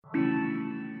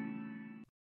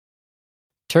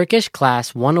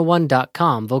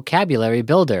TurkishClass101.com Vocabulary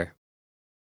Builder.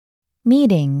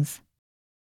 Meetings.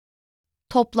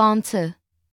 Toplantı.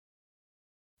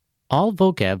 All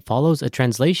vocab follows a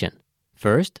translation.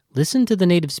 First, listen to the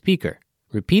native speaker.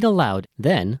 Repeat aloud,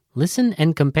 then listen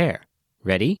and compare.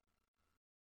 Ready?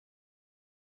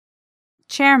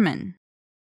 Chairman,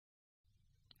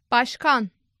 Başkan.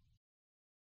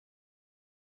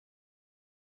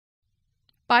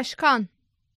 Başkan.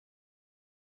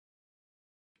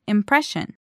 impression,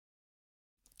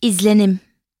 İzlenim.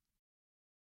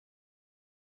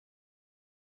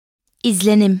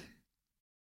 İzlenim.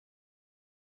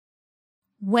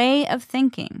 way of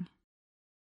thinking,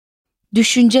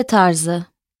 Düşünce tarzı.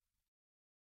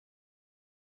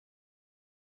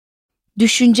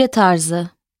 Düşünce tarzı.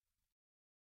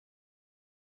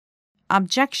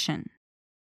 objection,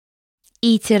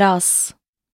 İtiraz.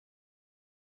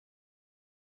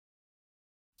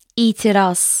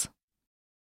 İtiraz.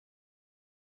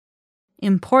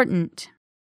 important,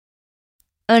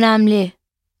 Önemli.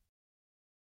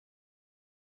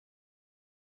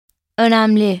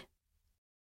 Önemli.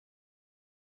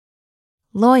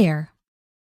 Lawyer.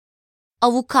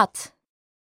 Avukat.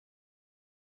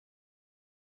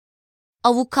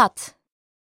 Avukat.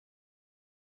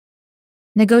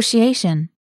 Negotiation.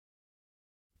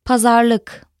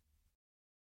 Pazarlık.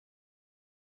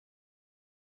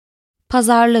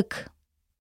 Pazarlık.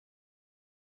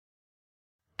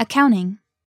 Accounting.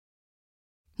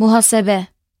 Muhasebe.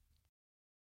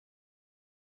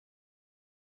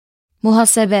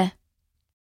 Muhasebe.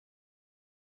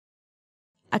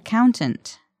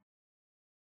 accountant,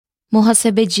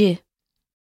 Muhasebeci.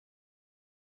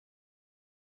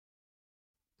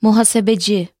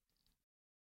 Muhasebeci.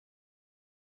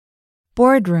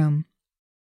 Boardroom.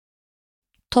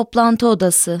 Toplantı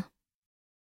odası.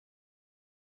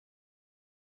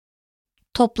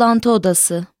 Toplantı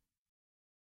odası.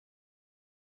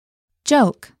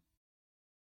 Joke.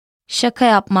 Şaka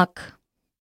yapmak.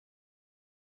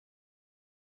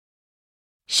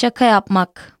 Şaka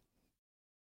yapmak.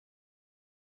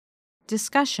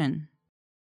 discussion,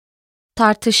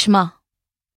 Tartışma.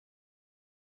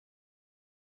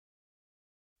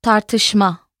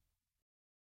 Tartışma.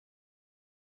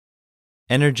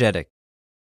 Energetic.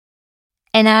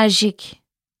 Enerjik.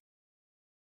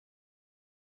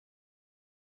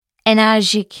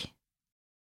 Enerjik.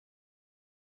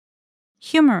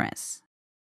 humorous,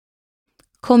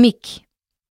 Komik.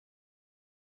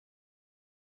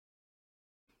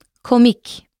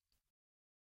 Komik.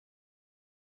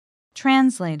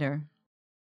 translator,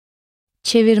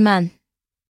 Çevirmen.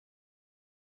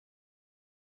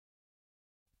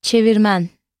 Çevirmen.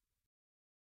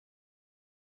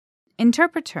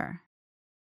 interpreter,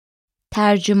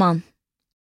 Tercüman.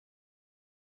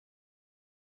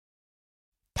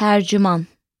 Tercüman.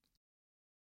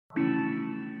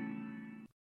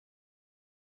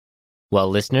 Well,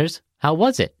 listeners, how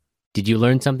was it? Did you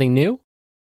learn something new?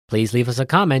 Please leave us a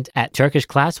comment at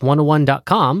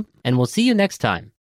TurkishClass101.com, and we'll see you next time.